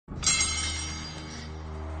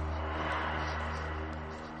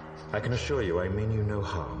I can assure you I mean you no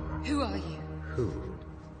harm. Who are you? Who?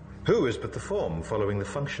 Who is but the form following the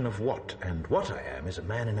function of what, and what I am is a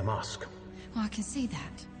man in a mask. Well, I can see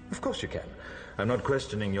that. Of course you can. I'm not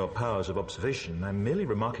questioning your powers of observation. I'm merely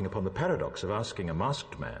remarking upon the paradox of asking a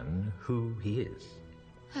masked man who he is.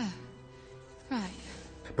 Oh, right.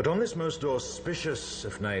 But on this most auspicious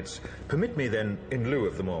of nights, permit me then, in lieu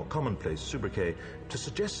of the more commonplace sobriquet, to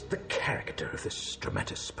suggest the character of this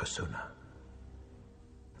dramatis persona.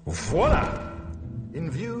 Voila! In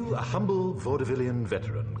view, a humble vaudevillian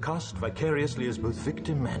veteran, cast vicariously as both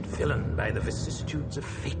victim and villain by the vicissitudes of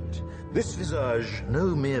fate. This visage,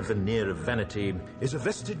 no mere veneer of vanity, is a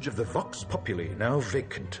vestige of the vox populi, now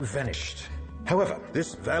vacant, vanished. However,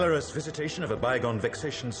 this valorous visitation of a bygone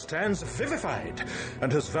vexation stands vivified,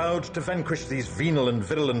 and has vowed to vanquish these venal and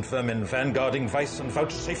virulent vermin, vanguarding vice and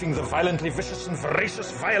vouchsafing the violently vicious and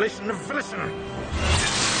voracious violation of volition.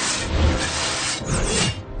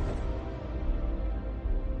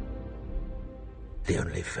 The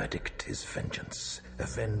only verdict is vengeance, a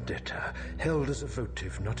vendetta, held as a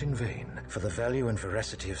votive not in vain, for the value and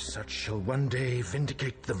veracity of such shall one day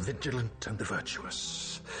vindicate the vigilant and the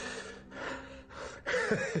virtuous.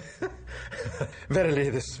 Verily,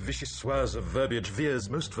 this vichyssoise of verbiage veers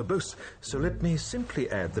most verbose, so let me simply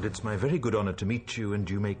add that it's my very good honor to meet you, and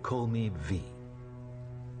you may call me V.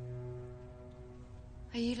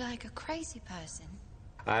 Are you like a crazy person?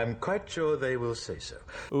 I'm quite sure they will say so.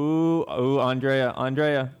 Ooh, Andrea.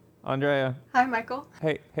 Hi, Michael.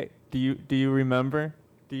 Hey, do you remember?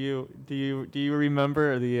 Do you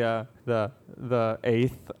remember the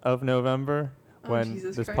 8th of November when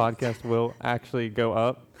Jesus this Christ. podcast will actually go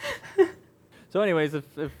up? So, anyways, if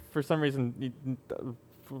for some reason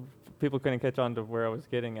people couldn't catch on to where I was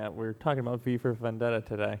getting at, we're talking about V for Vendetta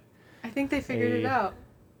today. I think they figured it out.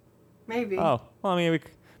 Maybe. Oh, well, I mean,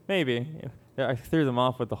 maybe. Yeah, I threw them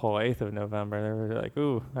off with the whole 8th of November. They were like,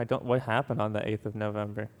 ooh, what happened on the 8th of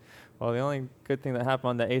November? Well, the only good thing that happened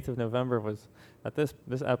on the 8th of November was that this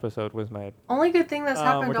episode was made. Only good thing that's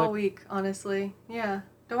happened all week, honestly. Yeah.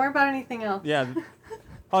 Don't worry about anything else. Yeah.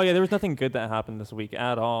 Oh, yeah, there was nothing good that happened this week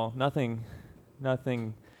at all. Nothing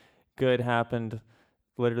good happened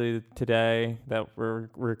literally today that we're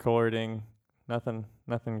recording. Nothing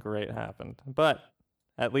great happened. But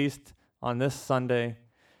at least on this Sunday,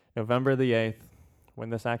 November the 8th, when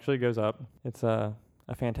this actually goes up, it's a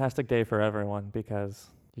fantastic day for everyone because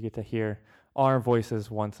you get to hear our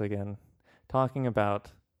voices once again talking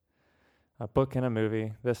about a book and a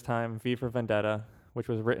movie, this time V for Vendetta, which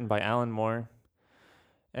was written by Alan Moore.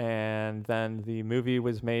 And then the movie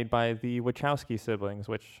was made by the Wachowski siblings,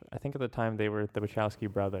 which I think at the time they were the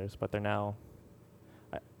Wachowski brothers, but they're now...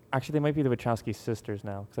 Actually, they might be the Wachowski sisters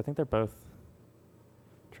now, because I think they're both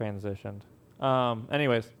transitioned.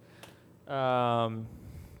 Anyways...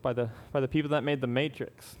 by the people that made The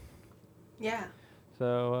Matrix. Yeah.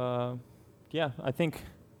 So, yeah, I think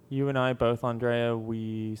you and I both, Andrea,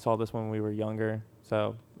 we saw this when we were younger.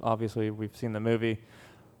 So, obviously, we've seen the movie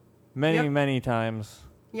many times.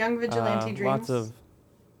 Young vigilante dreams. Lots of...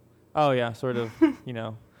 Oh, yeah, sort of,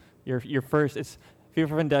 your first... It's V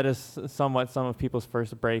for Vendetta is somewhat some of people's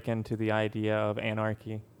first break into the idea of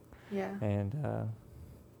anarchy. Yeah.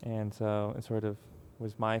 And so it sort of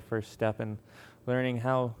was my first step in learning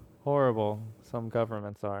how horrible some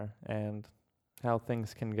governments are and how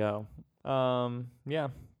things can go. Yeah.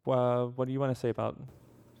 What do you want to say about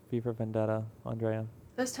V for Vendetta, Andrea?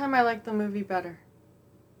 This time I like the movie better.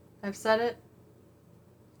 I've said it.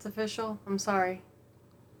 It's official. I'm sorry.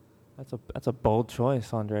 That's a bold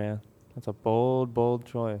choice, Andrea. That's a bold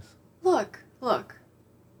choice. Look. All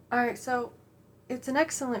right, so it's an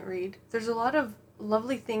excellent read. There's a lot of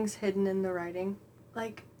lovely things hidden in the writing.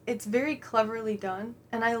 Like, it's very cleverly done,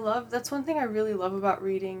 and that's one thing I really love about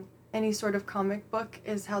reading any sort of comic book,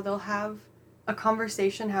 is how they'll have a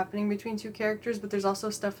conversation happening between two characters, but there's also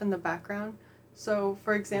stuff in the background. So,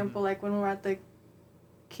 for example, like when we're at the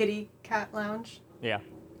kitty cat lounge. Yeah.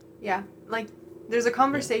 Yeah, like, there's a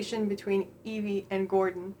conversation between Evie and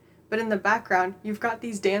Gordon, but in the background, you've got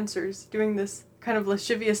these dancers doing this kind of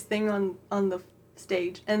lascivious thing on the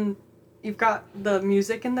stage, and you've got the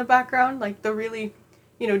music in the background, like the really,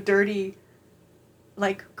 dirty,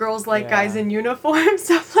 like, girls like guys in uniform,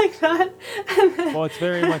 stuff like that. Well, it's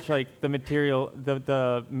very much like the material,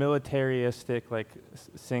 the militaristic, like,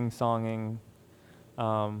 sing-songing,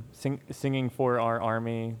 singing for our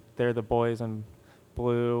army. They're the boys in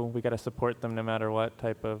blue. We got to support them no matter what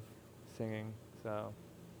type of singing, so.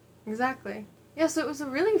 Exactly. Yeah, so it was a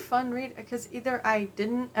really fun read, because either I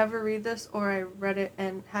didn't ever read this or I read it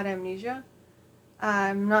and had amnesia.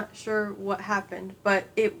 I'm not sure what happened, but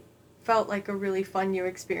it felt like a really fun new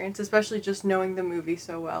experience, especially just knowing the movie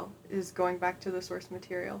so well, is going back to the source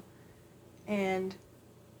material. And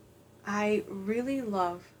I really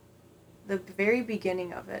love the very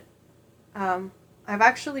beginning of it. I've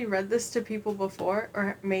actually read this to people before,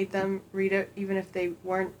 or made them read it even if they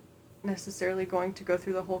weren't necessarily going to go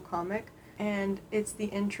through the whole comic. And it's the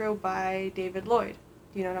intro by David Lloyd.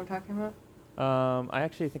 Do you know what I'm talking about? I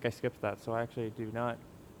actually think I skipped that, so I actually do not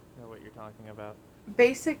know what you're talking about.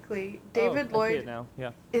 Basically, David I see Lloyd it now.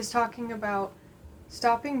 Yeah. is talking about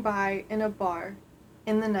stopping by in a bar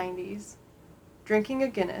in the 90s, drinking a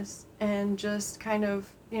Guinness, and just kind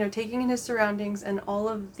of, taking in his surroundings, and all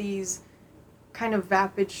of these kind of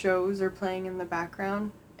vapid shows are playing in the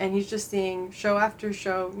background, and he's just seeing show after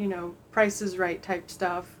show, Price is Right type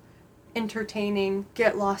stuff, entertaining,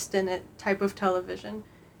 get lost in it type of television.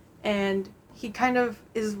 And he kind of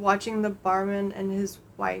is watching the barman and his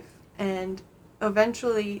wife, and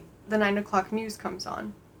eventually the 9 o'clock news comes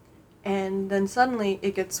on, and then suddenly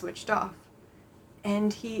it gets switched off,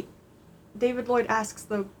 and David Lloyd asks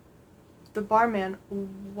the barman,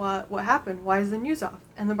 what happened? Why is the news off?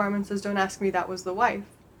 And the barman says, don't ask me, that was the wife.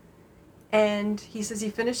 And he says he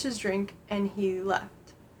finished his drink and he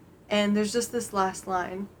left. And there's just this last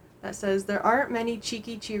line that says, there aren't many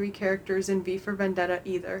cheeky, cheery characters in V for Vendetta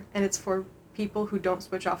either, and it's for people who don't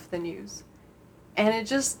switch off the news. And it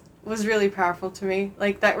just was really powerful to me.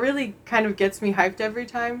 Like, that really kind of gets me hyped every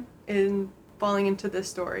time in falling into this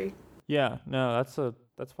story. Yeah, no, that's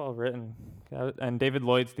well written. And David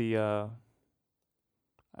Lloyd's he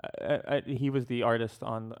was the artist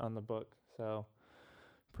on the book, so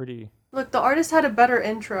pretty. Look, the artist had a better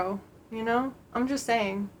intro, I'm just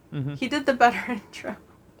saying. Mm-hmm. He did the better intro.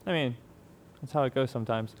 I mean, that's how it goes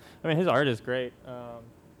sometimes. I mean, his art is great.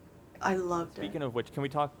 I loved it. Speaking of which, can we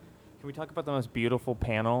talk about the most beautiful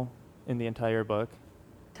panel in the entire book?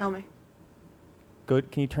 Tell me.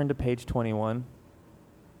 Good. Can you turn to page 21?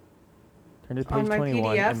 Turn to page on my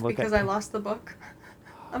 21 PDF and look because at. I lost the book.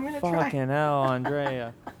 I'm gonna try. Fucking hell,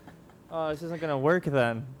 Andrea. Oh, this isn't gonna work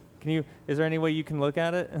then. Is there any way you can look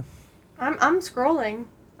at it? I'm scrolling.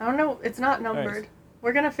 I don't know. It's not numbered. Right.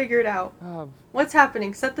 We're gonna figure it out. What's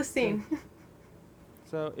happening? Set the scene.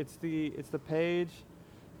 So it's the page.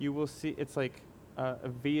 You will see. It's like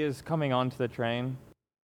V is coming onto the train.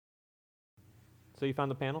 So you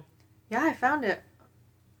found the panel? Yeah, I found it.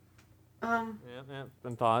 Yeah.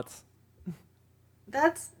 And thoughts?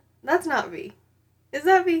 That's not V. Is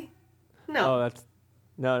that V? No. Oh,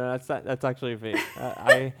 that's actually V.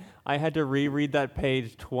 I had to reread that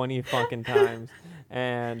page 20 fucking times,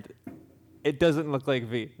 and it doesn't look like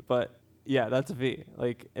V, but yeah, that's V.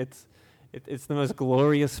 Like it's the most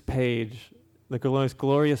glorious page, the most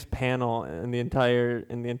glorious panel in the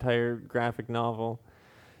entire graphic novel.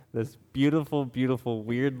 This beautiful, beautiful,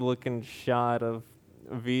 weird-looking shot of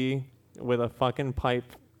V with a fucking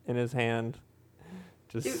pipe in his hand,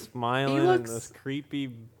 just smiling, and this creepy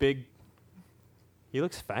big. He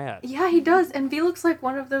looks fat. Yeah, he does, and V looks like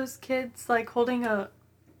one of those kids, like holding a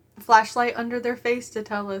flashlight under their face to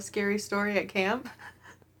tell a scary story at camp.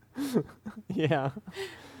 Yeah,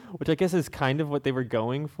 which I guess is kind of what they were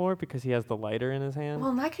going for because he has the lighter in his hand.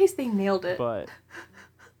 Well, in that case, they nailed it. But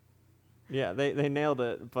yeah, they nailed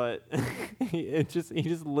it, but he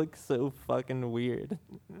just looks so fucking weird.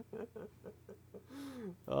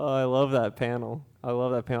 Oh, I love that panel.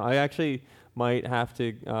 I actually might have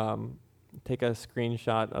to take a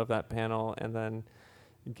screenshot of that panel and then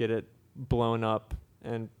get it blown up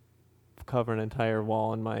and cover an entire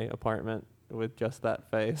wall in my apartment with just that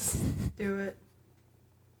face. Do it.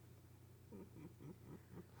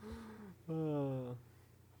 Oh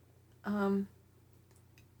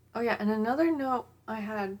yeah, and another note I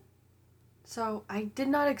had. So I did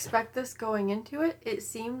not expect this going into it. It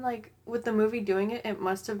seemed like with the movie doing it, it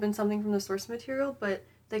must have been something from the source material, but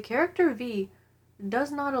the character V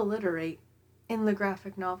does not alliterate in the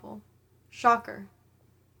graphic novel. Shocker.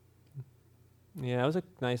 Yeah, it was a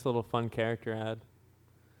nice little fun character ad.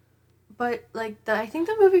 But I think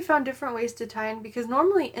the movie found different ways to tie in, because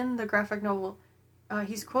normally in the graphic novel,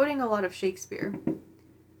 he's quoting a lot of Shakespeare,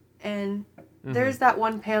 and there's that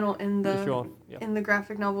one panel in the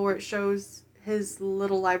graphic novel where it shows his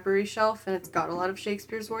little library shelf, and it's got a lot of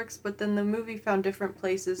Shakespeare's works. But then the movie found different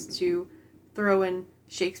places to throw in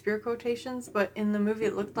Shakespeare quotations. But in the movie,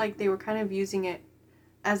 it looked like they were kind of using it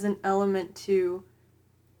as an element to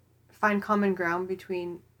find common ground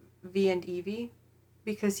between V and Evie,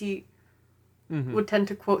 because he would tend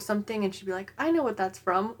to quote something and she'd be like, I know what that's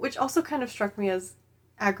from, which also kind of struck me as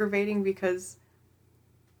aggravating, because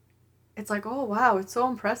it's like, oh wow, it's so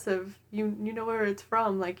impressive, you know where it's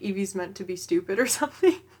from, like Evie's meant to be stupid or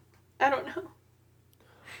something. I don't know.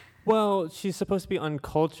 Well, she's supposed to be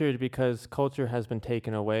uncultured because culture has been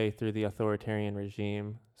taken away through the authoritarian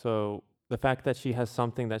regime. So the fact that she has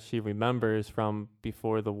something that she remembers from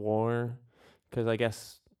before the war, because I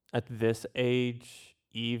guess at this age,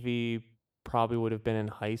 Evie probably would have been in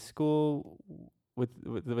high school with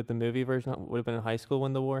the movie version, would have been in high school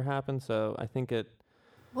when the war happened. So I think it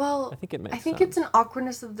makes I think sense. it's an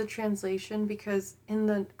awkwardness of the translation because in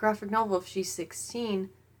the graphic novel, if she's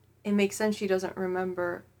 16, it makes sense she doesn't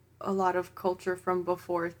remember a lot of culture from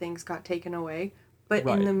before things got taken away. But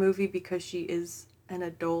Right. in the movie, because she is an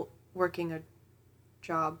adult working a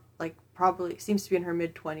job, like probably seems to be in her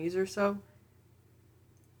mid-20s or so,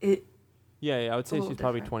 Yeah, I would it's a say little she's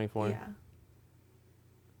probably different. 24. Yeah.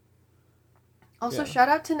 Also, Yeah. shout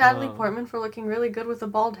out to Natalie Um, Portman for looking really good with a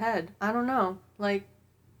bald head. I don't know. Like,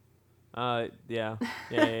 Yeah.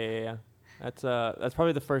 That's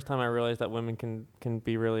probably the first time I realized that women can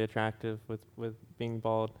be really attractive with being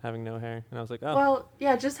bald, having no hair. And I was like, oh, well,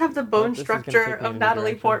 yeah, just have the bone this is gonna structure take me in of a new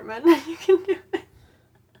Natalie direction. Portman. You can do it.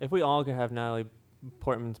 if we all could have Natalie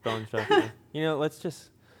Portman's bone structure,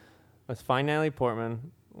 let's find Natalie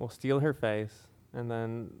Portman, we'll steal her face, and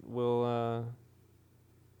then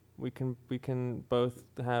we can both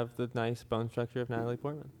have the nice bone structure of Natalie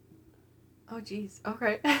Portman. Oh, jeez.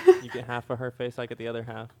 Okay. You get half of her face, I get the other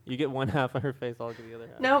half. You get one half of her face, I'll get the other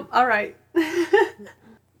half. Nope. All right.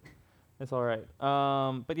 It's all right.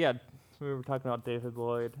 But yeah, we were talking about David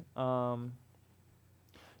Lloyd.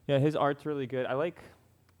 Yeah, his art's really good. I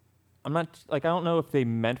don't know if they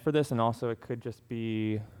meant for this, and also it could just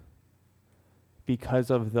be because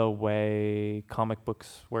of the way comic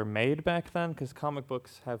books were made back then, because comic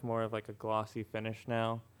books have more of like a glossy finish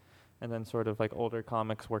now, and then sort of like older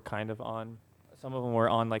comics were kind of on, some of them were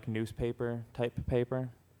on like newspaper type paper.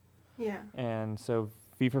 Yeah. And so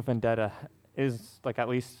V for Vendetta is, like, at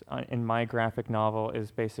least in my graphic novel, is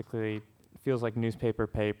basically feels like newspaper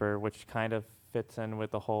paper, which kind of fits in with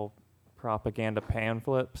the whole propaganda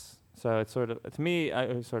pamphlets. So it's sort of,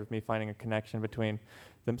 it was sort of me finding a connection between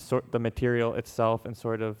the material itself and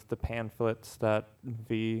sort of the pamphlets that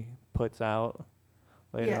V puts out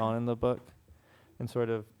later Yeah. on in the book. And sort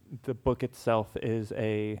of the book itself is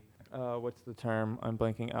a what's the term? I'm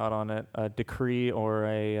blanking out on it. A decree or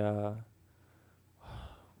a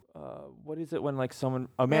what is it when like someone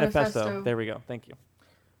manifesto. There we go. Thank you.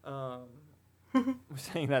 We're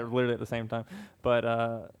saying that literally at the same time, but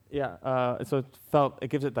so it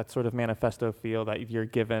gives it that sort of manifesto feel that you're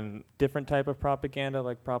given different type of propaganda,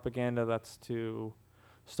 like propaganda that's to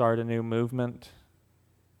start a new movement.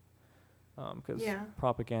 Because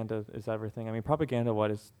propaganda is everything. I mean, propaganda, what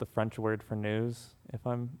is the French word for news? If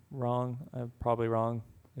I'm wrong, I'm probably wrong.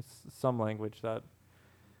 It's some language that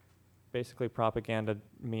basically propaganda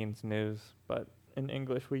means news, but in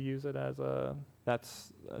English we use it as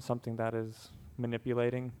that's something that is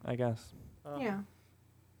manipulating, I guess. Yeah.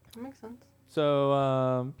 That makes sense.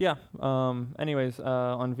 So, anyways,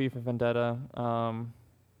 on V for Vendetta.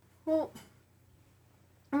 Well,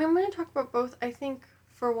 I mean, I'm going to talk about both. I think,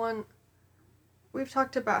 for one, we've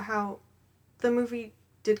talked about how the movie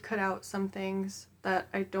did cut out some things that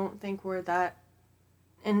I don't think were that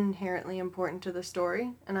inherently important to the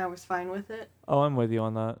story, and I was fine with it. Oh, I'm with you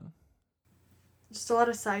on that. Just a lot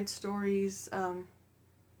of side stories.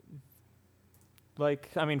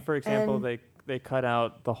 For example, they cut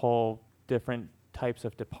out the whole different types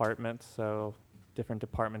of departments. So different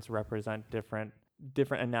departments represent different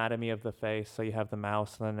anatomy of the face. So you have the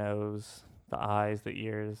mouth, the nose, the eyes, the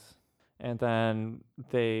ears. And then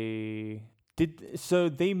they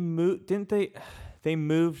moved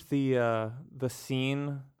the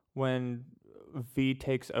scene when V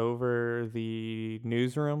takes over the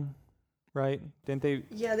newsroom, right? Didn't they?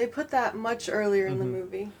 Yeah, they put that much earlier in the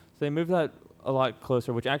movie. So they moved that a lot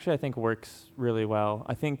closer, which actually I think works really well.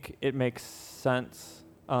 I think it makes sense,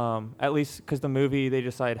 at least because the movie, they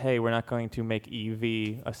decide, hey, we're not going to make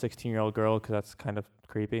Evie a 16-year-old girl because that's kind of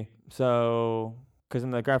creepy. So, because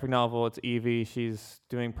in the graphic novel, it's Evie. She's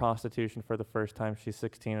doing prostitution for the first time. She's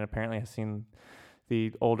 16 and apparently has seen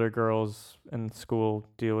the older girls in school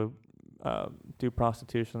do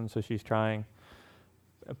prostitution, so she's trying.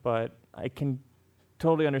 But I can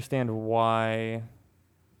totally understand why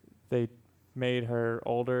they made her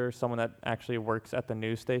older, someone that actually works at the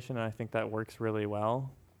news station, and I think that works really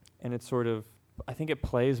well. And it's sort of, I think it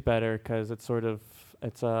plays better because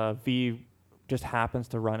V just happens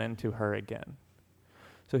to run into her again.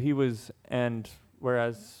 So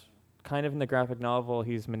whereas kind of in the graphic novel,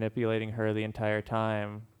 he's manipulating her the entire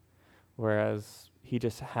time, whereas he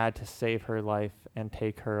just had to save her life and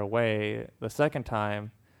take her away the second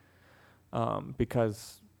time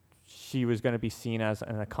because she was going to be seen as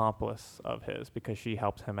an accomplice of his because she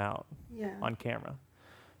helped him out Yeah. on camera.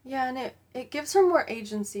 Yeah, and it gives her more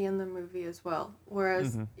agency in the movie as well.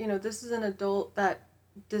 Whereas, this is an adult that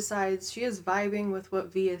decides she is vibing with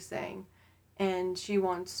what V is saying. And she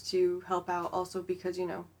wants to help out also because,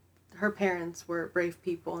 her parents were brave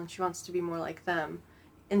people and she wants to be more like them.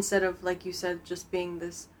 Instead of, like you said, just being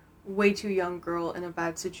this way too young girl in a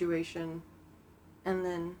bad situation. And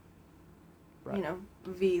then, Right.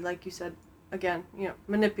 V, like you said, again,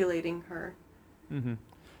 manipulating her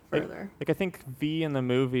further. Like I think V in the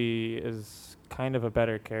movie is kind of a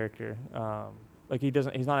better character.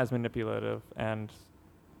 He's not as manipulative, and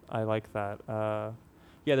I like that.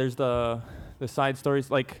 There's the side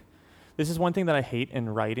stories. Like, this is one thing that I hate in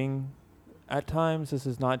writing at times. This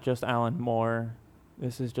is not just Alan Moore.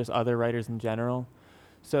 This is just other writers in general.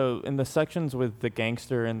 So in the sections with the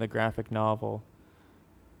gangster in the graphic novel,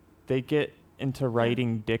 they get into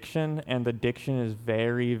writing diction, and the diction is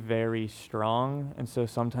very, very strong, and so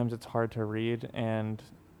sometimes it's hard to read. And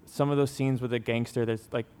some of those scenes with the gangster, there's,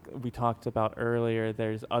 like we talked about earlier,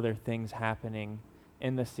 there's other things happening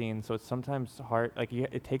in the scene, so it's sometimes hard,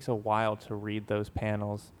 it takes a while to read those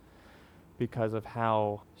panels because of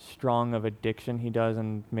how strong of a diction he does,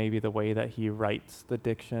 and maybe the way that he writes the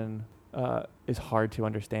diction is hard to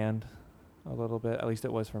understand a little bit. At least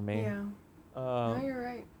it was for me. Yeah. No, you're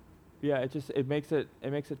right. Yeah, it makes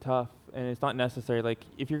it tough, and it's not necessary. Like,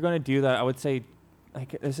 if you're going to do that, I would say,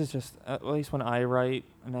 like, this is just, at least when I write,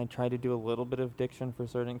 and I try to do a little bit of diction for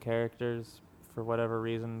certain characters for whatever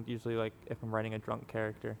reason, usually, like, if I'm writing a drunk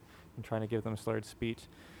character and trying to give them slurred speech,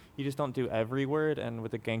 you just don't do every word, and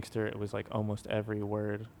with the gangster, it was like almost every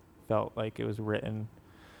word felt like it was written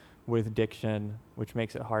with diction, which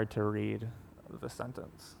makes it hard to read the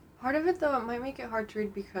sentence. Part of it, though, it might make it hard to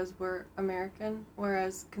read because we're American,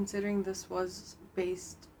 whereas considering this was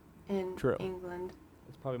based in England.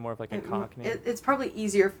 It's probably more of like a Cockney. It's probably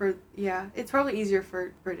easier for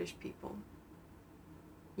British people,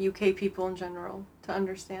 UK people in general, to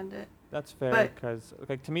understand it. That's fair, because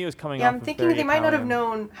to me it was coming off. Yeah, I'm thinking they might not have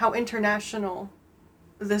known how international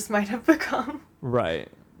this might have become. Right,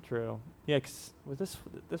 true. Yeah, 'cause this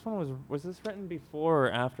one was this written before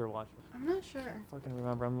or after Watchmen? I'm not sure. I fucking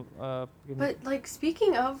remember. But, like,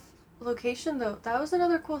 speaking of location, though, that was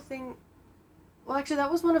another cool thing. Well, actually,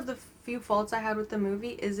 that was one of the few faults I had with the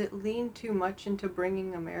movie, is it leaned too much into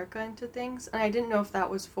bringing America into things. And I didn't know if that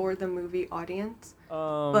was for the movie audience.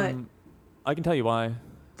 But I can tell you why.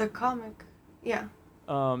 The comic, yeah.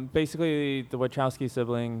 Basically, the Wachowski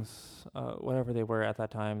siblings, whatever they were at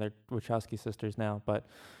that time, they're Wachowski sisters now, but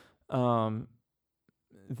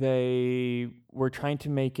they were trying to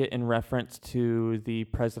make it in reference to the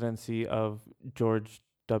presidency of George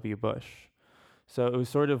W. Bush. So it was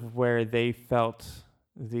sort of where they felt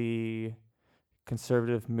the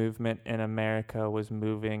conservative movement in America was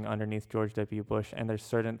moving underneath George W. Bush, and there's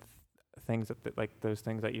certain things that, like those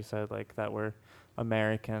things that you said, like that were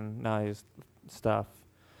Americanized stuff,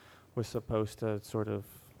 was supposed to sort of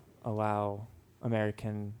allow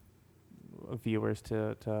American viewers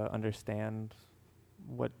to understand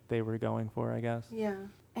what they were going for, I guess. Yeah.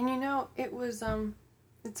 And it was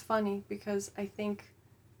it's funny because I think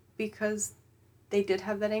because they did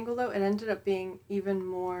have that angle, though, it ended up being even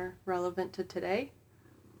more relevant to today.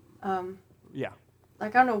 Yeah.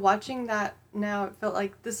 Like, I don't know, watching that now, it felt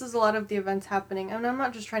like this is a lot of the events happening. And I'm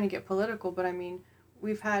not just trying to get political, but I mean,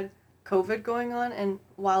 we've had COVID going on, and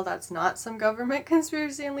while that's not some government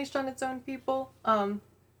conspiracy unleashed on its own people,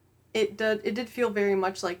 it did feel very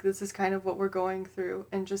much like this is kind of what we're going through,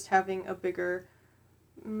 and just having a bigger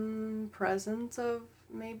presence of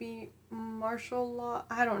maybe martial law.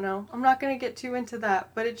 I don't know. I'm not going to get too into that,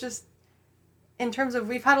 but it just, in terms of,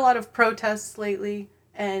 we've had a lot of protests lately,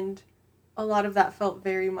 and a lot of that felt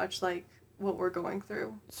very much like what we're going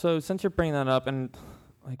through. So since you're bringing that up, and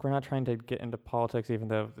like we're not trying to get into politics, even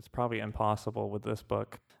though it's probably impossible with this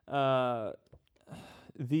book.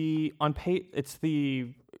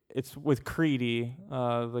 It's with Creedy,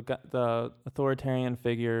 the authoritarian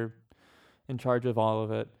figure in charge of all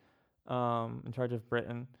of it, in charge of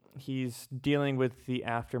Britain. He's dealing with the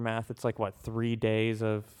aftermath. It's like 3 days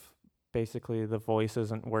of basically the voice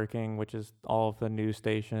isn't working, which is all of the news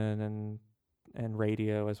station and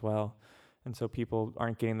radio as well, and so people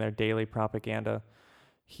aren't getting their daily propaganda.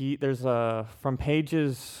 There's from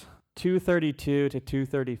pages 232 to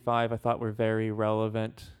 235, I thought were very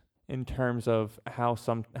relevant in terms of how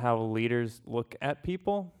leaders look at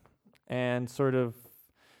people, and sort of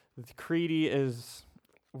Creedy is.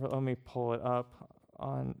 Well, let me pull it up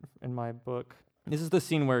in my book. This is the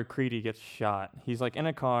scene where Creedy gets shot. He's like in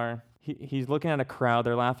a car. he's looking at a crowd.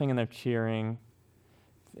 They're laughing and they're cheering.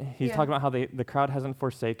 He's talking about how the crowd hasn't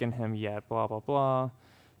forsaken him yet, blah, blah, blah.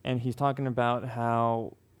 And he's talking about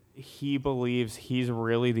how he believes he's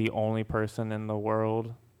really the only person in the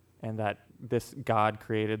world and that this God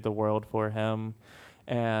created the world for him.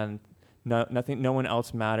 And no one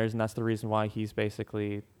else matters, and that's the reason why he's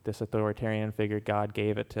basically this authoritarian figure. God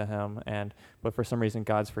gave it to him, but for some reason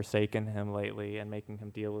God's forsaken him lately and making him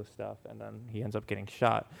deal with stuff, and then he ends up getting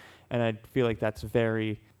shot. And I feel like that's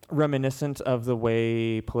very reminiscent of the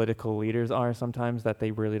way political leaders are sometimes, that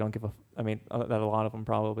they really don't give that a lot of them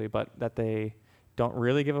probably, but that they don't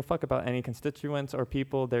really give a fuck about any constituents or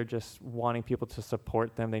people. They're just wanting people to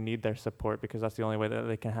support them. They need their support because that's the only way that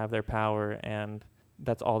they can have their power, and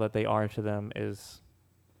that's all that they are to them, is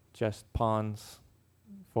just pawns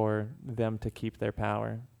for them to keep their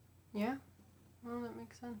power. Yeah. Well, that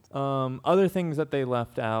makes sense. Other things that they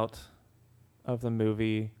left out of the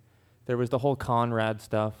movie, there was the whole Conrad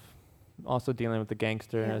stuff, also dealing with the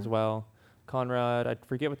gangster as well. Conrad, I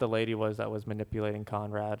forget what the lady was that was manipulating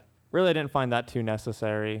Conrad. Really, I didn't find that too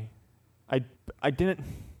necessary.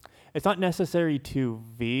 It's not necessary to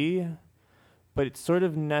V, but it's sort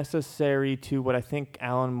of necessary to what I think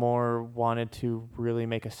Alan Moore wanted to really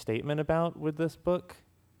make a statement about with this book,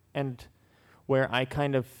 and where I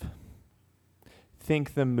kind of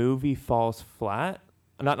think the movie falls flat.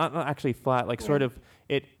 Not actually flat, like sort of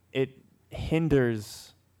it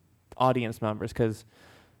hinders audience members, because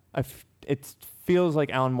it feels like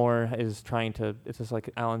Alan Moore is trying to, it's just like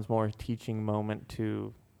Alan Moore's teaching moment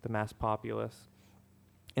to the mass populace,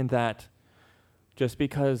 in that just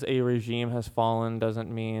because a regime has fallen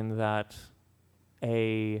doesn't mean that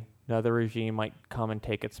another regime might come and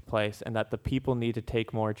take its place, and that the people need to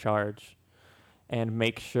take more charge and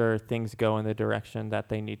make sure things go in the direction that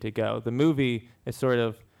they need to go. The movie is sort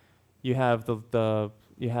of, you have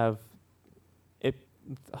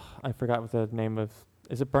I forgot what the name of,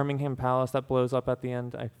 is it Birmingham Palace that blows up at the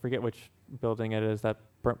end? I forget which building it is that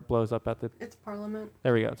blows up at the... It's Parliament.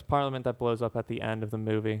 There we go. It's Parliament that blows up at the end of the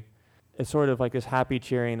movie. It's sort of like this happy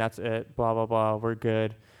cheering, that's it, blah, blah, blah, we're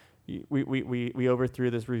good. We overthrew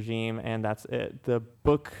this regime, and that's it. The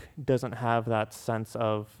book doesn't have that sense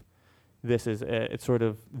of this is it. It's sort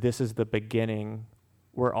of, this is the beginning.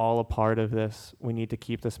 We're all a part of this. We need to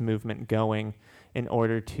keep this movement going in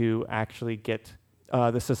order to actually get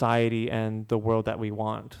the society and the world that we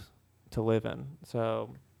want to live in.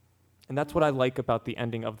 So, and that's what I like about the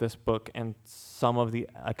ending of this book and some of the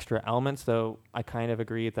extra elements, though I kind of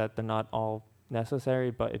agree that they're not all necessary,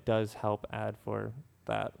 but it does help add for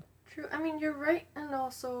that. True. I mean, you're right and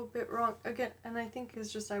also a bit wrong. Again, and I think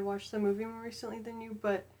it's just I watched the movie more recently than you,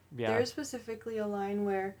 but there's specifically a line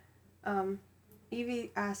where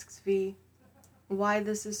Evie asks V why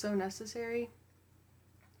this is so necessary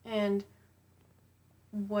and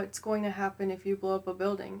what's going to happen if you blow up a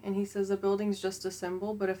building. And he says a building's just a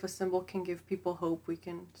symbol, but if a symbol can give people hope, we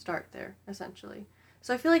can start there, essentially.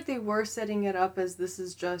 So I feel like they were setting it up as this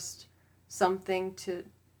is just something to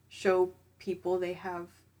show people they have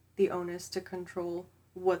the onus to control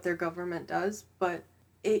what their government does. But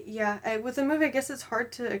with the movie, I guess it's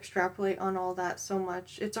hard to extrapolate on all that so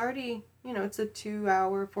much. It's already, it's a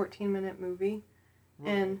 2-hour, 14-minute movie.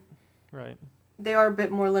 And they are a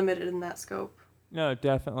bit more limited in that scope. No,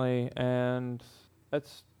 definitely, and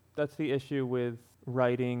that's the issue with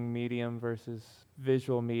writing medium versus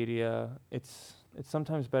visual media. It's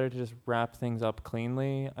sometimes better to just wrap things up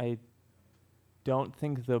cleanly. I don't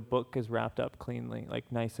think the book is wrapped up cleanly,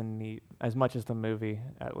 like nice and neat, as much as the movie,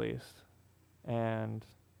 at least. And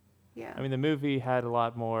I mean, the movie had a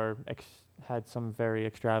lot more, had some very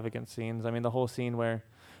extravagant scenes. I mean, the whole scene where,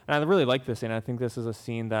 and I really like this scene. I think this is a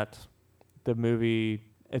scene that the movie,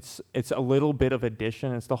 it's a little bit of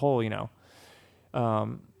addition. It's the whole, you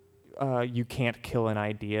can't kill an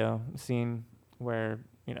idea scene where,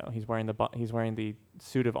 he's wearing the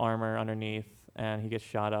suit of armor underneath and he gets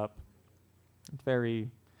shot up. It's very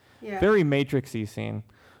Matrix-y scene.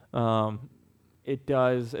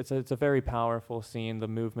 It's a very powerful scene. The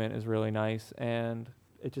movement is really nice and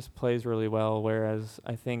it just plays really well. Whereas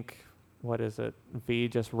I think, V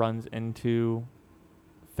just runs into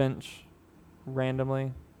Finch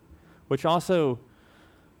randomly, which also,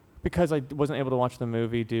 because I wasn't able to watch the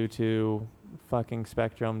movie due to fucking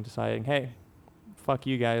Spectrum deciding, hey, fuck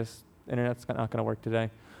you guys, internet's not going to work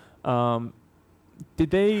today.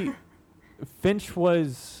 They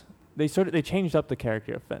changed up the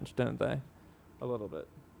character of Finch, didn't they? A little bit.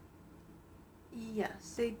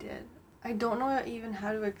 Yes, they did. I don't know even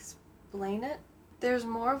how to explain it. There's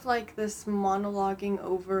more of like this monologuing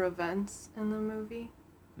over events in the movie.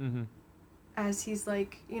 Mm-hmm. as he's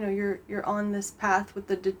like, you're on this path with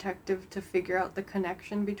the detective to figure out the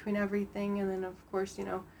connection between everything, and then of course,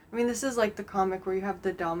 I mean, this is like the comic where you have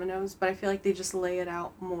the dominoes, but I feel like they just lay it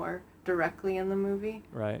out more directly in the movie.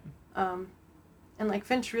 Right. And like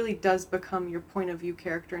Finch really does become your point of view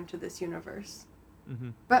character into this universe. Mm-hmm.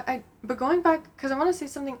 But going back, because I want to say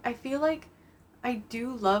something, I feel like I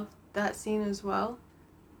do love that scene as well.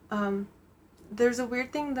 There's a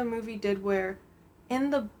weird thing the movie did where in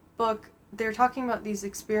the book they're talking about these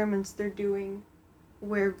experiments they're doing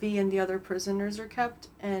where V and the other prisoners are kept,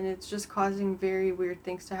 and it's just causing very weird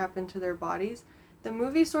things to happen to their bodies. The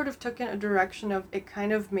movie sort of took in a direction of it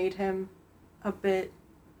kind of made him a bit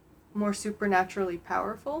more supernaturally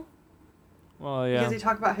powerful. Well, yeah. Because they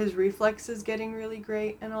talk about his reflexes getting really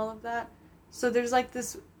great and all of that. So there's like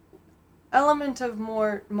this element of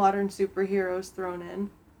more modern superheroes thrown in.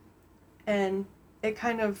 And it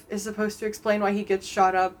kind of is supposed to explain why he gets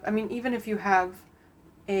shot up. I mean, even if you have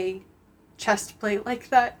a chest plate like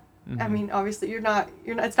that, I mean, obviously you're not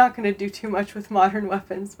it's not going to do too much with modern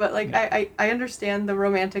weapons, but like I understand the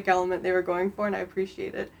romantic element they were going for, and I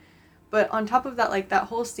appreciate it. But on top of that, like that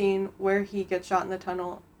whole scene where he gets shot in the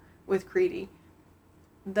tunnel with Creedy,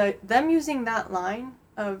 them using that line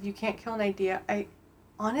of "you can't kill an idea," I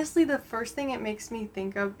honestly, the first thing it makes me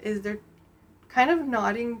think of is they're kind of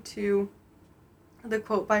nodding to the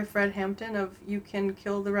quote by Fred Hampton of "you can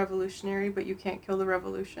kill the revolutionary, but you can't kill the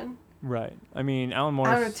revolution." Right. I mean, Alan Moore.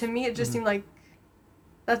 I don't know. To me, it just seemed like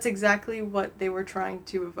that's exactly what they were trying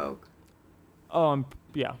to evoke. Oh,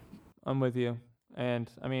 I'm with you. And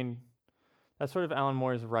I mean, that's sort of Alan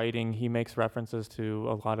Moore's writing. He makes references to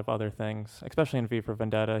a lot of other things, especially in V for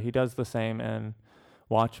Vendetta. He does the same in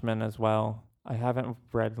Watchmen as well. I haven't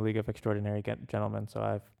read League of Extraordinary Gentlemen, so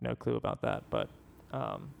I have no clue about that. But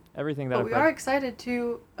everything that But I've we read... are excited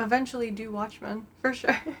to eventually do Watchmen, for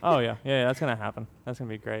sure. Oh, yeah, that's going to happen. That's going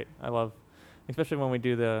to be great. I love, especially when we're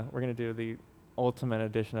going to do the Ultimate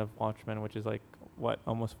Edition of Watchmen, which is like,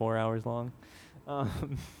 almost 4 hours long.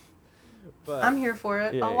 But I'm here for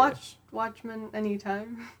it. I'll watch Watchmen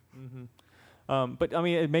anytime. But I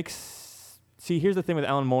mean, it makes... See, here's the thing with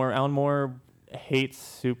Alan Moore. Alan Moore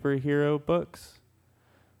hates superhero books.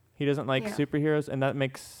 He doesn't like superheroes, and that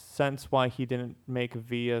makes sense why he didn't make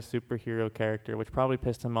V a superhero character, which probably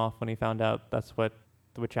pissed him off when he found out that's what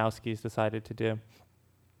the Wachowskis decided to do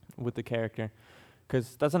with the character.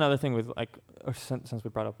 Because that's another thing with, like, since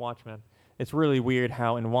we brought up Watchmen, it's really weird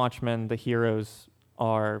how in Watchmen the heroes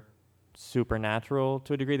are supernatural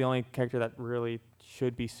to a degree. The only character that really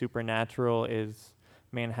should be supernatural is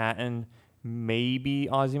Manhattan, maybe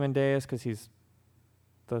Ozymandias, because he's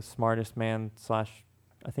the smartest man /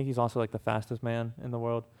 I think he's also like the fastest man in the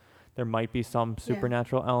world. There might be some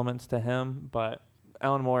supernatural elements to him, but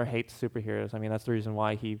Alan Moore hates superheroes. I mean, that's the reason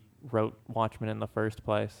why he wrote Watchmen in the first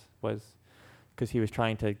place, was because he was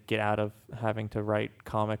trying to get out of having to write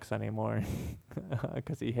comics anymore,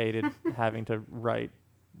 because he hated having to write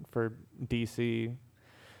for DC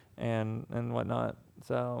and whatnot.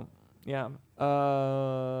 So yeah.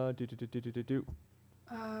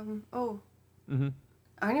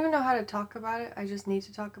 I don't even know how to talk about it. I just need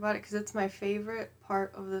to talk about it because it's my favorite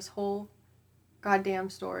part of this whole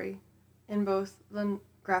goddamn story in both the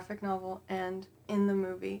graphic novel and in the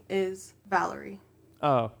movie is Valerie.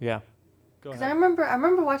 Oh, yeah. Go Because ahead. I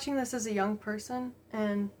remember watching this as a young person,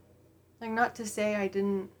 and like, not to say I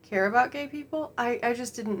didn't care about gay people, I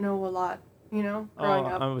just didn't know a lot, growing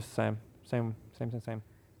up. I was the same.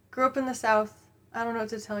 Grew up in the South. I don't know what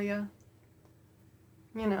to tell you.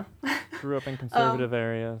 Grew up in conservative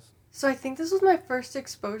areas. So I think this was my first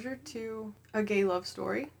exposure to a gay love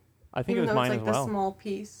story. I think even it was though mine it's like as well. the small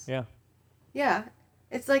piece. Yeah. Yeah.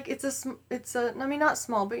 It's like, I mean, not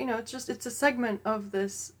small, but it's a segment of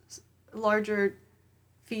this larger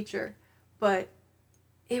feature. But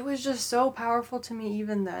it was just so powerful to me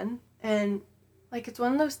even then. And like, it's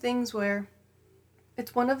one of those things where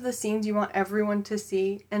it's one of the scenes you want everyone to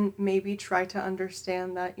see and maybe try to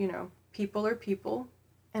understand that, people are people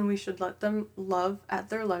and we should let them love at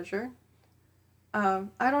their leisure. I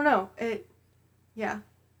don't know. Yeah,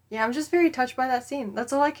 I'm just very touched by that scene.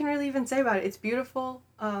 That's all I can really even say about it. It's beautiful.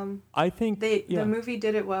 I think the movie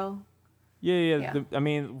did it well. Yeah. I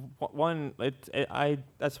mean,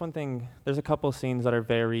 that's one thing. There's a couple scenes that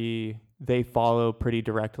are they follow pretty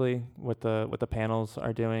directly what the panels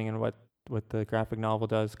are doing and what the graphic novel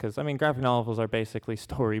does. Because I mean, graphic novels are basically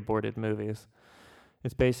storyboarded movies.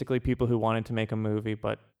 It's basically people who wanted to make a movie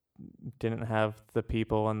but didn't have the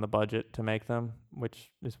people and the budget to make them, which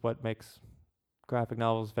is what makes graphic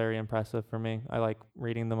novels very impressive for me. I like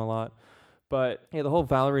reading them a lot. But yeah, the whole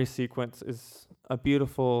Valerie sequence is a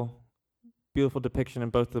beautiful beautiful depiction in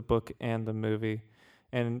both the book and the movie.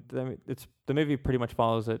 And the movie pretty much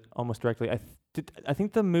follows it almost directly. I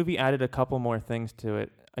think the movie added a couple more things to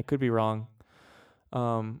it. I could be wrong.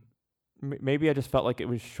 Maybe I just felt like it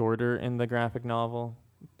was shorter in the graphic novel,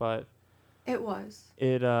 but It was.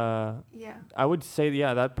 Yeah. I would say,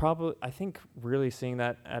 yeah, that probably, I think really seeing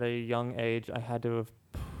that at a young age, I had to have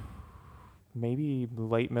maybe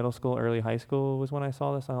late middle school, early high school was when I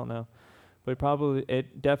saw this. I don't know. But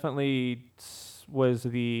it definitely was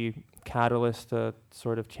the catalyst to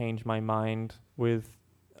sort of change my mind with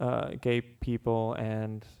gay people.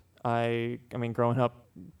 And I mean, growing up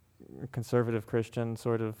conservative Christian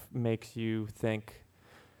sort of makes you think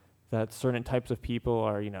that certain types of people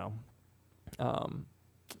are,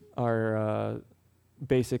 are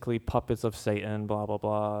basically puppets of Satan, blah, blah,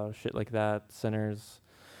 blah, shit like that, sinners.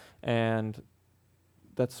 And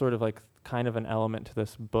that's sort of like kind of an element to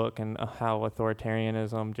this book, and how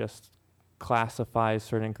authoritarianism just classifies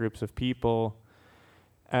certain groups of people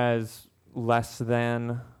as less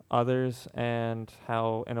than others, and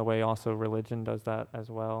how, in a way, also religion does that as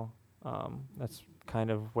well. That's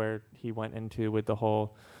kind of where he went into with the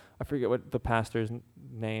whole, I forget what the pastor's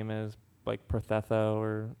name is, like Prothetho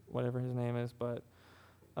or whatever his name is, but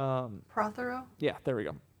Prothero? Yeah, there we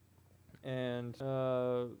go. And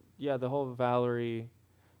yeah, the whole Valerie,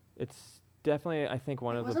 it's definitely, I think,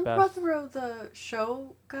 one of the best. Wasn't Prothero the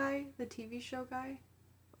show guy, the TV show guy?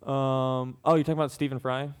 Oh, you're talking about Stephen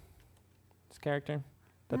Fry's character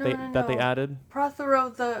that they added? Prothero,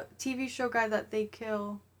 the TV show guy that they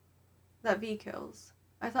kill, that V kills.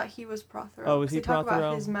 I thought he was Prothero. Oh, is he Prothero? They talk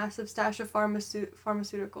about his massive massive stash of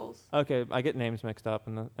pharmaceuticals. Okay, I get names mixed up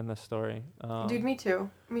in the story. Dude, me too.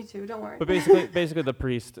 Don't worry. But basically, the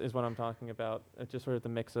priest is what I'm talking about. It's just sort of the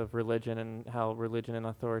mix of religion, and how religion and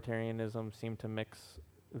authoritarianism seem to mix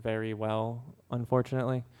very well,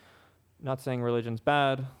 unfortunately. Not saying religion's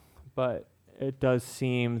bad, but it does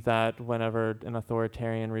seem that whenever an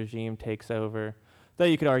authoritarian regime takes over, though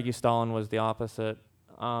you could argue Stalin was the opposite.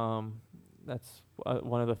 That's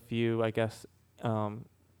one of the few, I guess,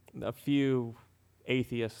 a few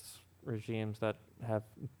atheist regimes that have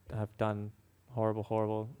done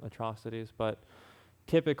horrible atrocities. But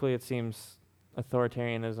typically, it seems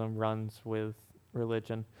authoritarianism runs with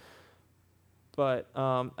religion. But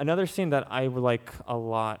another scene that I like a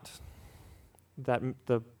lot, that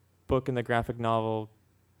the book and the graphic novel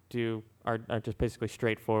do are just basically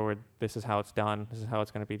straightforward. This is how it's done. This is how it's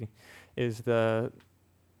going to be. Is the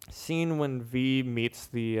scene when V meets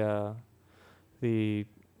the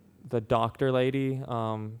doctor lady.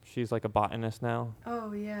 She's like a botanist now.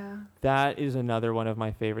 Oh yeah. That is another one of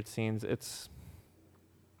my favorite scenes. It's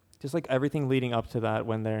just like everything leading up to that,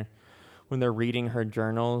 when they're reading her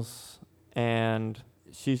journals, and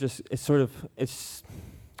she's just, it's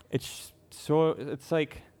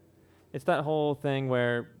that whole thing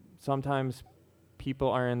where sometimes people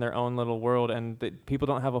are in their own little world, and people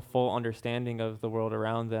don't have a full understanding of the world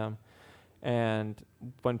around them. And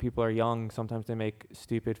when people are young, sometimes they make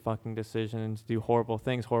stupid fucking decisions, do horrible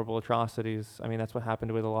things, horrible atrocities. I mean, that's what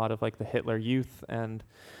happened with a lot of like the Hitler Youth and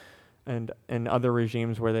other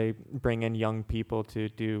regimes, where they bring in young people to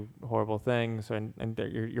do horrible things, and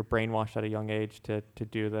you're brainwashed at a young age to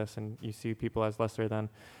do this, and you see people as lesser than.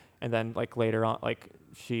 And then, like, later on, like,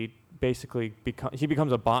 she basically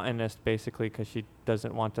becomes a botanist, basically, because she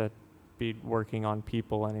doesn't want to be working on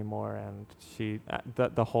people anymore. And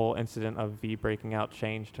the whole incident of V breaking out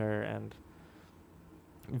changed her, and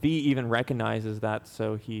V even recognizes that,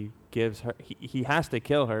 so he has to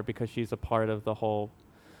kill her, because she's a part of the whole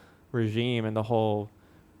regime and the whole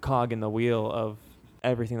cog in the wheel of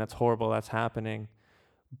everything that's horrible that's happening.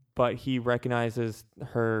 But he recognizes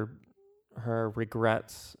her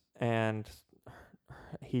regrets, and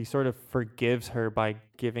he sort of forgives her by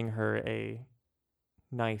giving her a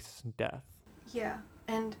nice death. Yeah,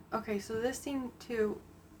 and okay, so this scene too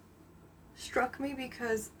struck me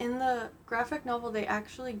because in the graphic novel they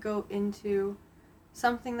actually go into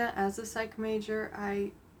something that, as a psych major,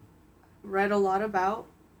 I read a lot about.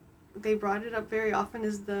 They brought it up very often,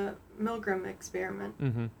 is the Milgram experiment,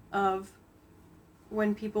 of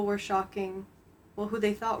when people were shocking, well, who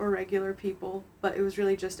they thought were regular people, but it was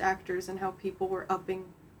really just actors, and how people were upping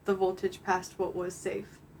the voltage past what was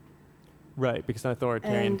safe. Right, because an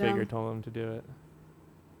authoritarian figure told them to do it.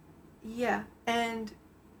 Yeah, and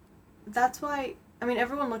that's why, I mean,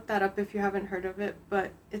 everyone look that up if you haven't heard of it,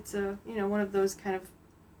 but it's one of those kind of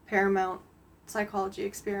paramount psychology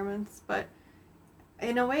experiments. But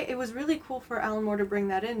in a way, it was really cool for Alan Moore to bring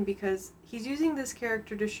that in, because he's using this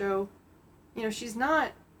character to show, she's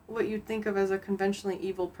not what you'd think of as a conventionally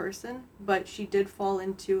evil person, but she did fall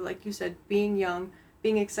into, like you said, being young,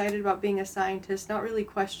 being excited about being a scientist, not really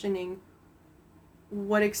questioning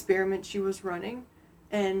what experiment she was running.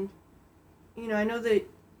 And, you know, I know that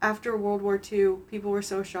after World War II, people were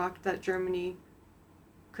so shocked that Germany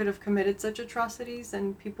could have committed such atrocities,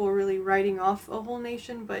 and people were really writing off a whole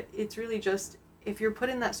nation, but it's really just, if you're put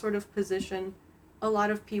in that sort of position, a lot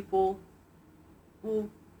of people will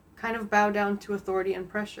kind of bow down to authority and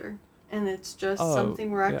pressure. And it's just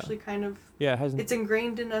something we're actually kind of... Yeah, it's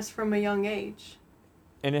ingrained in us from a young age.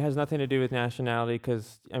 And it has nothing to do with nationality,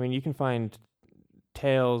 because, I mean, you can find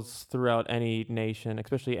tales throughout any nation,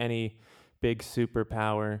 especially any big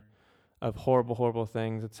superpower, of horrible, horrible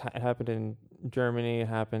things. It happened in Germany, it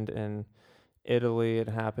happened in Italy, it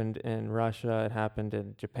happened in Russia, it happened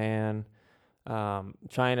in Japan.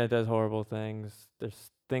 China does horrible things.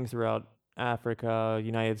 There's things throughout Africa,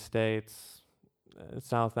 United States,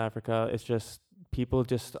 South Africa. It's just, people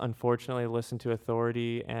just unfortunately listen to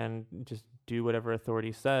authority and just do whatever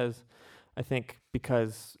authority says. I think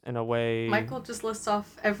because, in a way, Michael just lists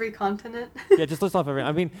off every continent. Yeah, just lists off every.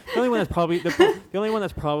 I mean, the only one that's probably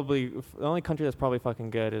the only country that's probably fucking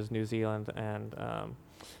good is New Zealand, and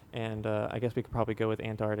I guess we could probably go with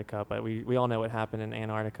Antarctica, but we all know what happened in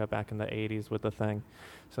Antarctica back in the 80s with the thing,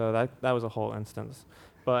 so that was a whole instance.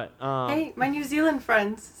 But hey, my New Zealand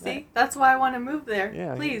friends, see, that's why I want to move there.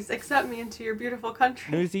 Yeah, please accept me into your beautiful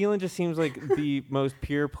country. New Zealand just seems like the most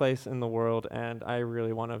pure place in the world, and I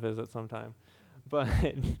really want to visit sometime. But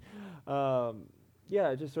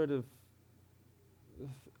yeah, just sort of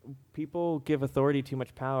people give authority too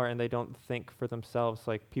much power, and they don't think for themselves.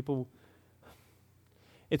 Like, people,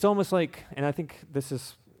 it's almost like, and I think this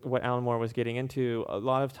is what Alan Moore was getting into. A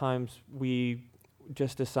lot of times we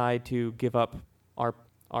just decide to give up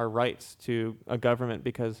our rights to a government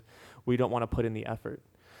because we don't want to put in the effort.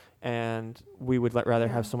 And we would rather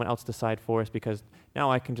have someone else decide for us, because now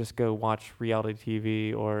I can just go watch reality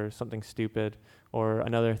TV or something stupid or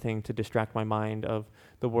another thing to distract my mind of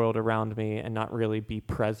the world around me and not really be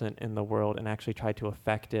present in the world and actually try to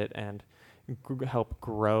affect it and help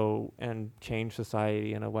grow and change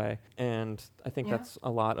society in a way. And I think that's a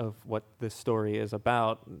lot of what this story is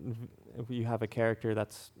about. You have a character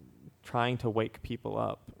that's trying to wake people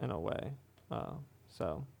up in a way.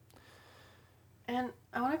 And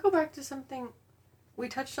I want to go back to something we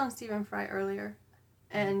touched on Stephen Fry earlier.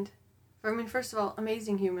 And I mean, first of all,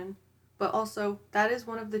 amazing human, but also that is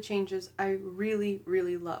one of the changes I really,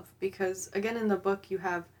 really love, because again, in the book you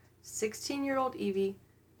have 16-year-old Evie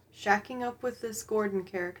shacking up with this Gordon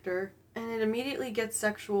character, and it immediately gets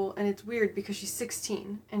sexual, and it's weird because she's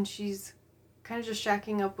 16 and she's kind of just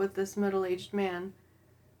shacking up with this middle-aged man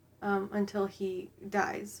until he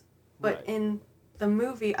dies. But in the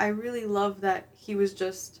movie, I really love that he was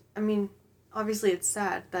just, I mean, obviously it's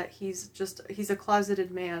sad that he's a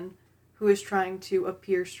closeted man who is trying to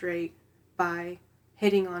appear straight by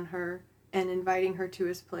hitting on her and inviting her to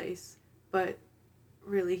his place, but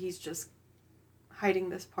really he's just hiding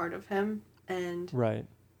this part of him. And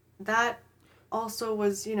that also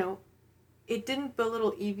was, you know, it didn't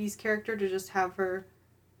belittle Evie's character to just have her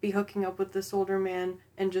be hooking up with this older man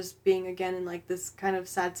and just being again in like this kind of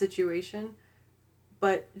sad situation,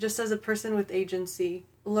 but just as a person with agency,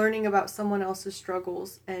 learning about someone else's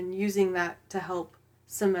struggles and using that to help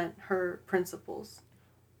cement her principles.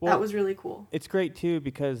 Well, that was really cool. It's great too,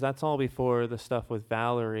 because that's all before the stuff with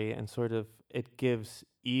Valerie, and sort of it gives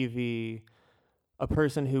Evie, a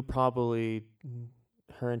person who probably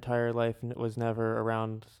her entire life was never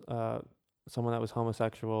around someone that was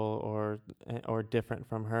homosexual or different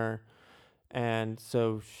from her, and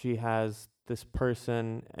so she has this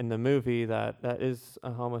person in the movie that is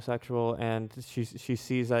a homosexual, and she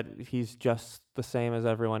sees that he's just the same as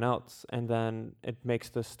everyone else, and then it makes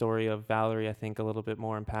the story of Valerie, I think, a little bit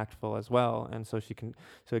more impactful as well. And so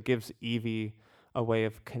it gives Evie a way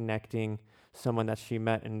of connecting someone that she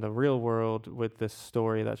met in the real world with this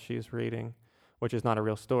story that she's reading, which is not a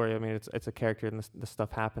real story. I mean, it's a character, and this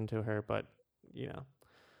stuff happened to her, but you know,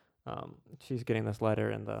 she's getting this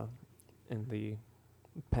letter in the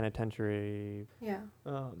penitentiary.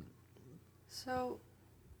 So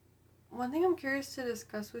one thing I'm curious to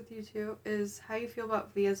discuss with you too is how you feel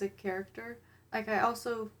about V as a character. Like, I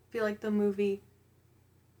also feel like in the movie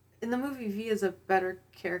V is a better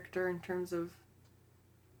character in terms of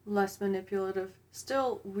less manipulative.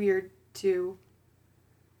 Still weird to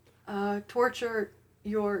torture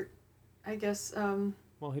your, I guess,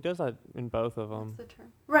 well, he does that in both of them. What's the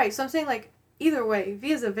term? Right, so I'm saying, like, either way,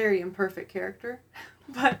 V is a very imperfect character,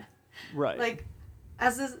 but like,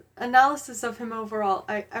 as this analysis of him overall,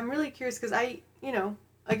 I'm really curious, because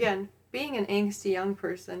again, being an angsty young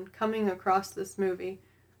person coming across this movie,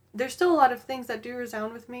 there's still a lot of things that do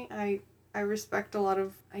resound with me. I respect a lot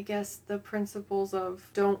of, I guess, the principles of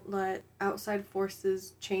don't let outside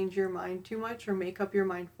forces change your mind too much or make up your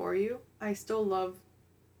mind for you. I still love,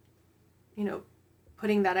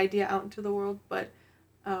 putting that idea out into the world, but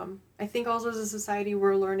I think also as a society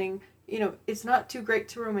we're learning, it's not too great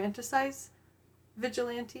to romanticize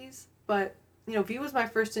vigilantes, but, V was my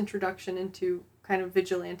first introduction into kind of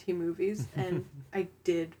vigilante movies, and I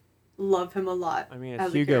did love him a lot. I mean,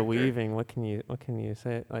 it's Hugo Weaving. What can you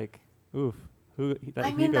say? Like, oof.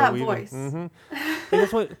 That voice. Mm-hmm. And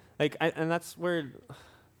that's what, and that's where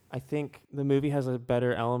I think the movie has a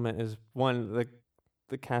better element is one,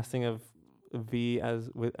 the casting of V as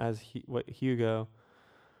Hugo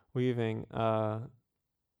Weaving.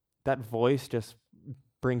 That voice just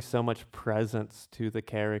brings so much presence to the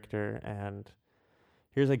character, and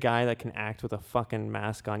here's a guy that can act with a fucking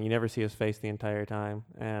mask on. You never see his face the entire time,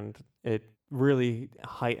 and it really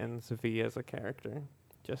heightens V as a character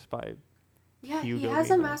just by Hugo he has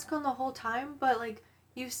Weaving. a mask on the whole time, but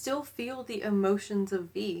you still feel the emotions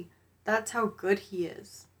of V. That's how good he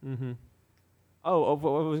is. Mm-hmm. Oh,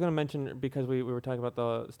 what I was going to mention, because we were talking about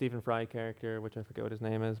the Stephen Fry character, which I forget what his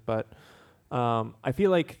name is, but I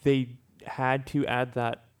feel like they had to add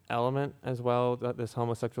that element as well, that this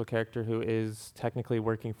homosexual character who is technically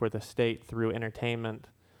working for the state through entertainment,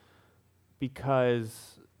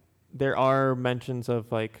 because there are mentions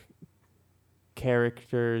of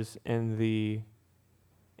characters in the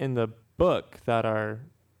book that are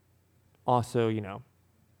also,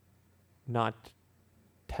 not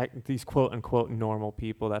these quote unquote normal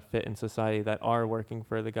people that fit in society that are working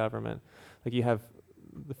for the government. Like you have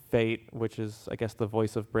the Fate, which is I guess the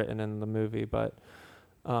voice of Britain in the movie, but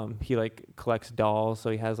he collects dolls,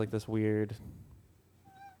 so he has this weird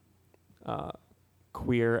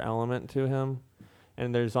queer element to him.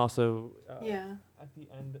 And there's also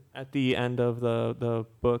at the end of the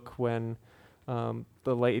book when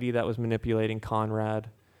the lady that was manipulating Conrad,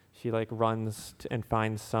 she runs and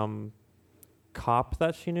finds some cop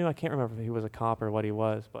that she knew. I can't remember if he was a cop or what he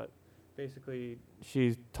was, but basically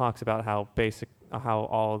she talks about how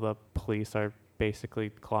all the police are basically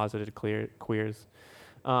closeted queers,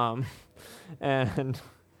 and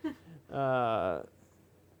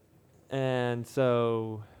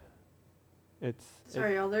so it's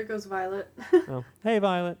sorry, y'all. There goes Violet. Oh, hey,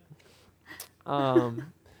 Violet.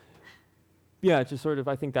 Yeah, just sort of.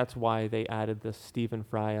 I think that's why they added the Stephen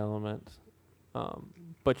Fry element.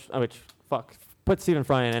 Which put Stephen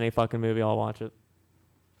Fry in any fucking movie, I'll watch it.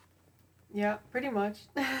 Yeah, pretty much.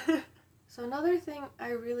 So another thing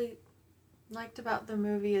I really liked about the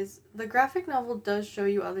movie is the graphic novel does show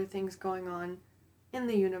you other things going on in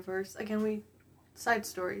the universe. Again, side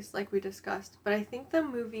stories like we discussed, but I think the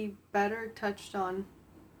movie better touched on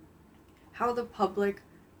how the public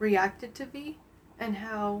reacted to V and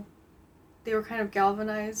how they were kind of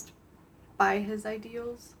galvanized by his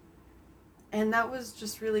ideals. And that was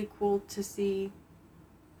just really cool to see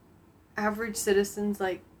average citizens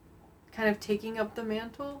kind of taking up the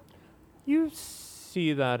mantle. You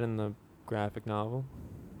see that in the graphic novel.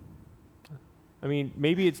 I mean,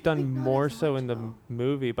 maybe it's done more so in the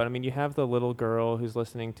movie, but I mean, you have the little girl who's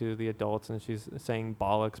listening to the adults and she's saying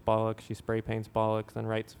bollocks. She spray paints bollocks, then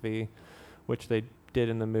writes V, which they did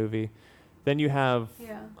in the movie. Then you have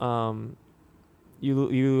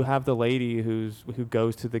you have the lady who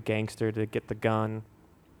goes to the gangster to get the gun,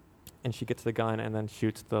 and she gets the gun and then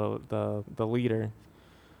shoots the leader.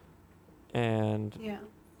 And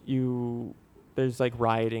there's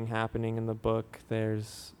rioting happening in the book.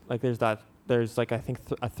 There's I think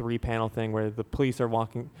a 3-panel thing where the police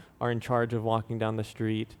are in charge of walking down the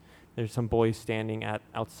street. There's some boys standing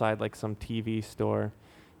outside some TV store.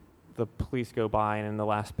 The police go by, and in the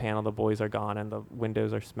last panel the boys are gone and the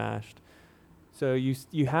windows are smashed. So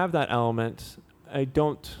you have that element. I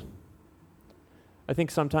think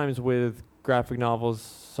sometimes with graphic novels,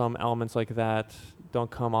 some elements like that don't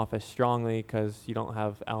come off as strongly because you don't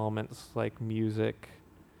have elements like music,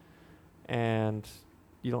 and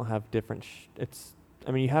you don't have different.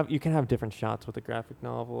 You can have different shots with a graphic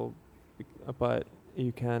novel, but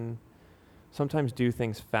you can sometimes do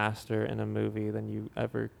things faster in a movie than you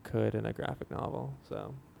ever could in a graphic novel.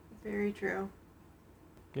 So. Very true.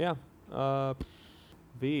 Yeah.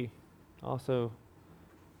 V. Also,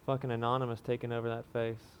 fucking Anonymous taking over that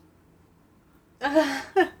face. I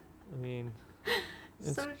mean,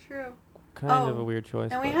 it's so true. Kind of a weird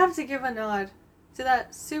choice. And we have to give a nod to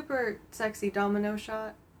that super sexy domino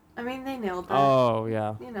shot. I mean, they nailed that. Oh,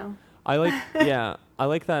 yeah. You know. I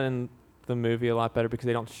like that in the movie a lot better because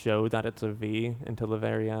they don't show that it's a V until the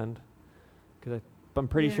very end. Because I'm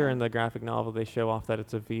pretty sure in the graphic novel they show off that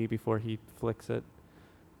it's a V before he flicks it.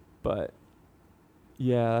 But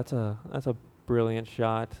yeah, that's a brilliant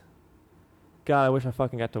shot. God, I wish I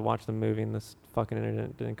fucking got to watch the movie and this fucking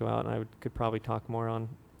internet didn't go out, and I could probably talk more on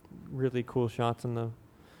really cool shots in the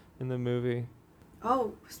movie.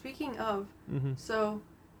 Oh, speaking of, so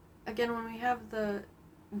again, when we have the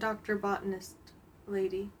Dr. Botanist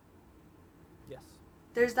lady, yes,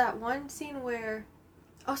 there's that one scene where,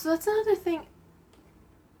 so that's another thing.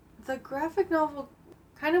 The graphic novel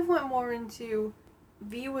kind of went more into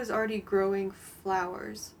V was already growing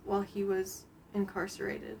flowers while he was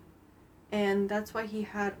incarcerated. And that's why he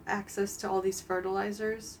had access to all these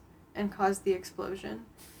fertilizers and caused the explosion.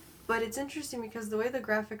 But it's interesting because the way the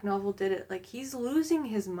graphic novel did it, like, he's losing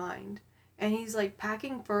his mind. And he's, like,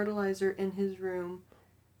 packing fertilizer in his room.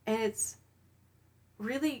 And it's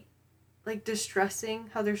really, like, distressing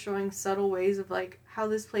how they're showing subtle ways of, like, how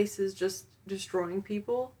this place is just destroying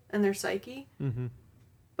people and their psyche. Mm-hmm.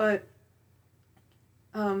 But,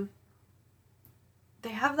 they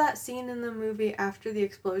have that scene in the movie after the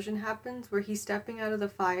explosion happens where he's stepping out of the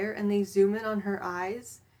fire and they zoom in on her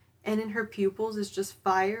eyes and in her pupils is just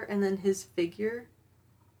fire and then his figure.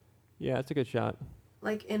 Yeah, it's a good shot.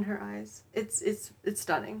 Like in her eyes. It's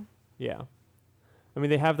stunning. Yeah. I mean,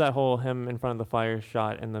 they have that whole him in front of the fire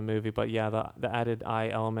shot in the movie, but yeah, the added eye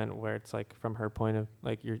element where it's like from her point of,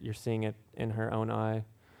 like, you're seeing it in her own eye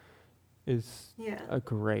is a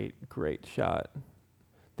great shot.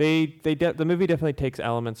 The movie definitely takes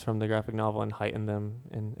elements from the graphic novel and heighten them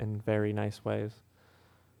in very nice ways.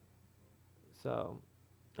 So,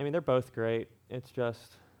 I mean, they're both great. It's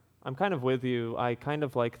just, I'm kind of with you. I kind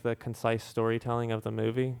of like the concise storytelling of the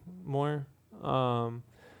movie more.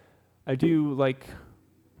 I do like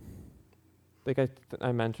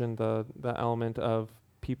I mentioned the element of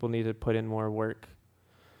people need to put in more work.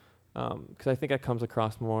 Because I think it comes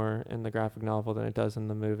across more in the graphic novel than it does in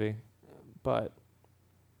the movie. But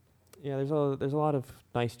yeah, there's a lot of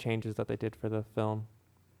nice changes that they did for the film.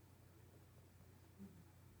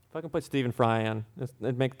 If I can put Stephen Fry on,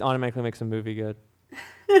 it automatically makes a movie good.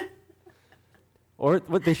 Or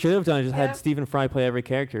what they should have done is just had Stephen Fry play every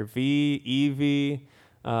character. V, Evie,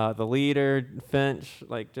 the leader, Finch.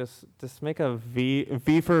 Like just make a V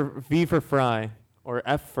for Fry, or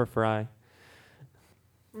F for Fry.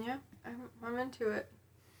 Yeah, I'm into it.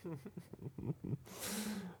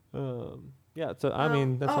 Yeah, so I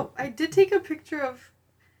mean, that's I did take a picture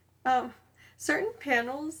of certain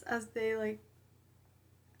panels as they, like,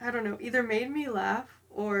 I don't know, either made me laugh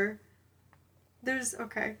or there's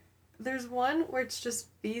one where it's just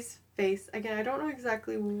V's face. Again, I don't know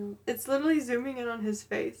exactly, it's literally zooming in on his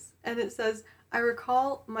face and it says, "I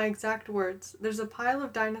recall my exact words. There's a pile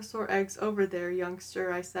of dinosaur eggs over there,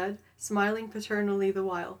 youngster," I said, smiling paternally the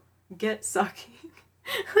while. "Get sucking."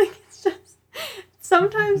 Like, it's just,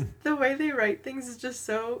 sometimes the way they write things is just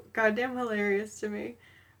so goddamn hilarious to me.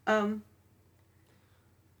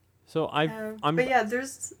 So but yeah,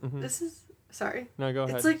 there's this is sorry. No, go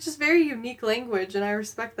ahead. It's like just very unique language, and I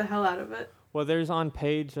respect the hell out of it. Well, there's on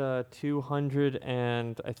page 200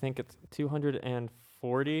 and I think it's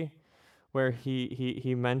 240, where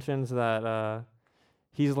he mentions that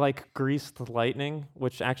he's like greased lightning,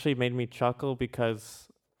 which actually made me chuckle because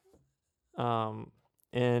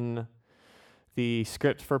in the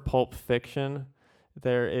script for Pulp Fiction,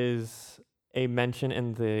 there is a mention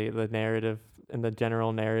in the narrative, in the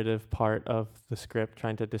general narrative part of the script,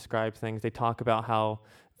 trying to describe things. They talk about how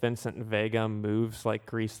Vincent Vega moves like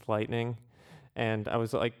greased lightning, and I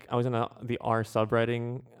was in the R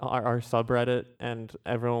subreddit, and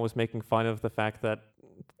everyone was making fun of the fact that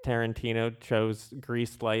Tarantino chose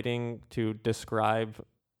greased lightning to describe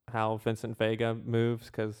how Vincent Vega moves,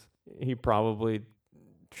 because he probably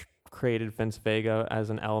created Vince Vega as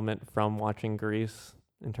an element from watching Grease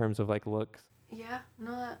in terms of like looks. Yeah,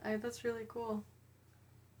 no, that's really cool.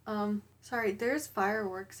 Sorry, there's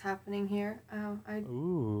fireworks happening here.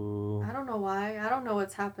 Ooh. I don't know why. I don't know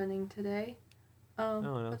what's happening today.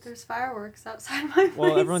 No. But there's fireworks outside my place.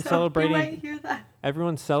 Well, everyone's celebrating. You might hear that.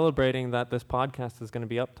 Everyone's celebrating that this podcast is going to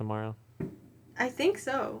be up tomorrow. I think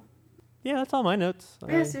so. Yeah, that's all my notes.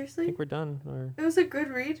 Yeah, seriously. I think we're done. It was a good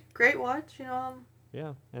read, great watch.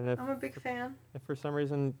 Yeah, and if, I'm a big fan. If for some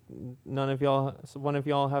reason one of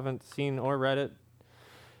y'all haven't seen or read it,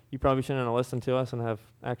 you probably shouldn't have listened to us and have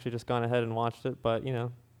actually just gone ahead and watched it. But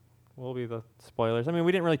we'll be the spoilers. I mean,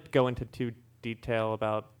 we didn't really go into too detail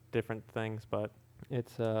about different things, but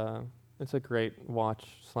it's a great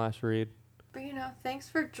watch/read. But thanks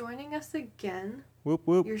for joining us again. Whoop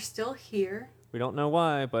whoop. You're still here. We don't know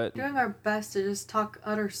why, but... Doing our best to just talk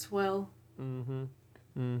utter swill. So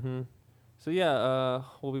yeah,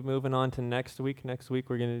 we'll be moving on to next week. Next week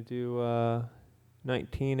we're going to do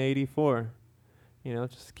 1984. You know,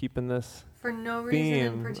 just keeping this For no reason in theme. I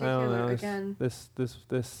don't particular, know, again. This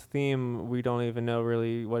theme, we don't even know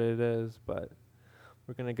really what it is, but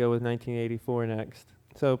we're going to go with 1984 next.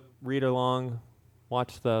 So read along,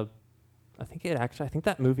 watch I think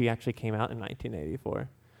that movie actually came out in 1984.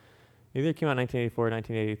 Either it came out in 1984 or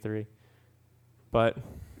 1983. But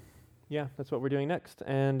yeah, that's what we're doing next,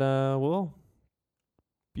 and we'll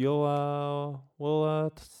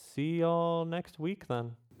see y'all next week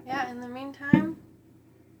then. Yeah, in the meantime,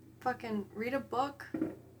 fucking read a book.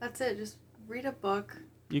 That's it. Just read a book.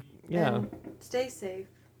 And stay safe.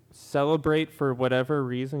 Celebrate for whatever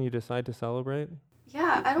reason you decide to celebrate.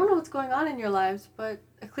 Yeah, I don't know what's going on in your lives, but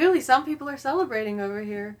clearly some people are celebrating over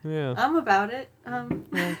here. Yeah. I'm about it.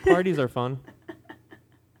 Yeah, parties are fun.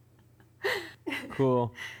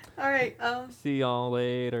 Cool. All right. See y'all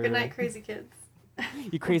later. Good night, crazy kids.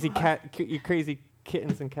 You crazy you crazy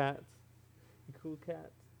kittens and cats. You cool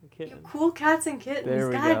cats and kittens. You cool cats and kittens. There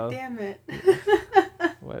we God go. damn it.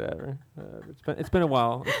 Whatever. It's been a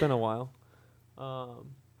while.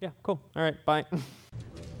 Yeah, cool. All right, bye.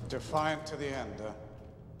 Defiant to the end,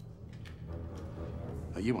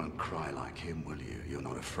 You won't cry like him, will you? You're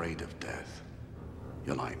not afraid of death.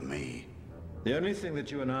 You're like me. The only thing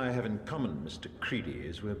that you and I have in common, Mr. Creedy,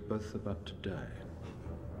 is we're both about to die.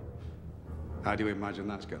 How do you imagine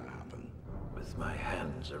that's going to happen? With my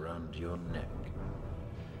hands around your neck.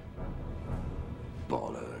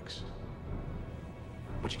 Bollocks.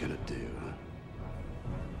 What you gonna do, huh?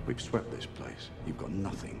 We've swept this place. You've got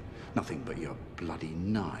nothing. Nothing but your bloody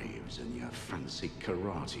knives and your fancy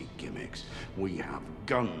karate gimmicks. We have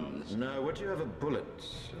guns. No, what you have are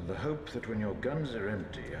bullets, and the hope that when your guns are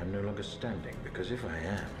empty, I'm no longer standing, because if I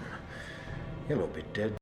am, you'll all be dead.